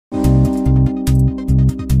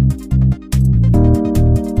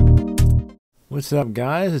What's up,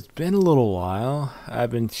 guys? It's been a little while. I've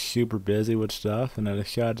been super busy with stuff, and I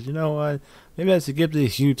decided, you know what? Maybe I should give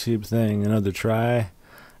this YouTube thing another try,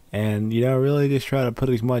 and really just try to put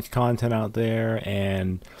as much content out there.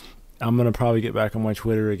 And I'm gonna probably get back on my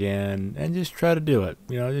Twitter again and just try to do it.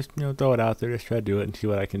 Just throw it out there, just try to do it and see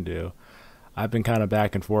what I can do. I've been kind of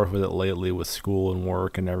back and forth with it lately with school and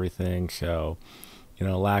work and everything, so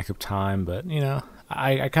lack of time, but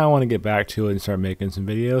I kind of want to get back to it and start making some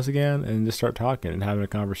videos again and just start talking and having a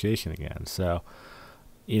conversation again. So,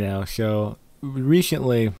 so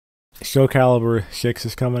recently, Soul Calibur 6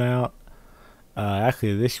 is coming out.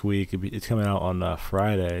 Actually, this week it's coming out on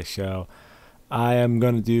Friday. So, I am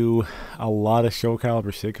going to do a lot of Soul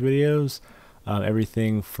Calibur 6 videos.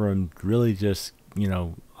 Everything from really just,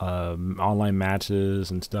 online matches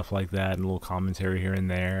and stuff like that, and a little commentary here and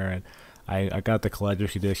there. And I got the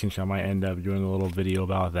collector's edition, so I might end up doing a little video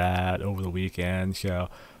about that over the weekend. So,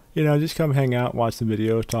 just come hang out, watch some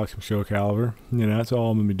videos, talk some Soul Calibur. That's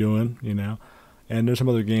all I'm gonna be doing. And there's some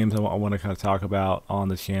other games I want to kind of talk about on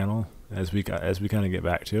the channel as we kind of get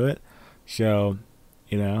back to it. So,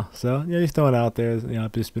 just throwing it out there.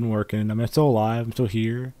 I've just been working. I mean, I'm still alive. I'm still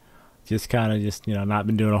here. Just kind of not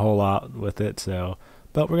been doing a whole lot with it. So,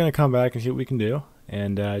 but we're gonna come back and see what we can do,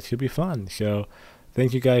 and it should be fun. So.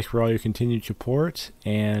 Thank you guys for all your continued support,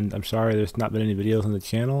 and I'm sorry there's not been any videos on the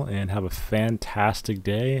channel, and have a fantastic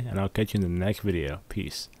day, and I'll catch you in the next video.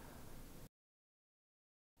 Peace.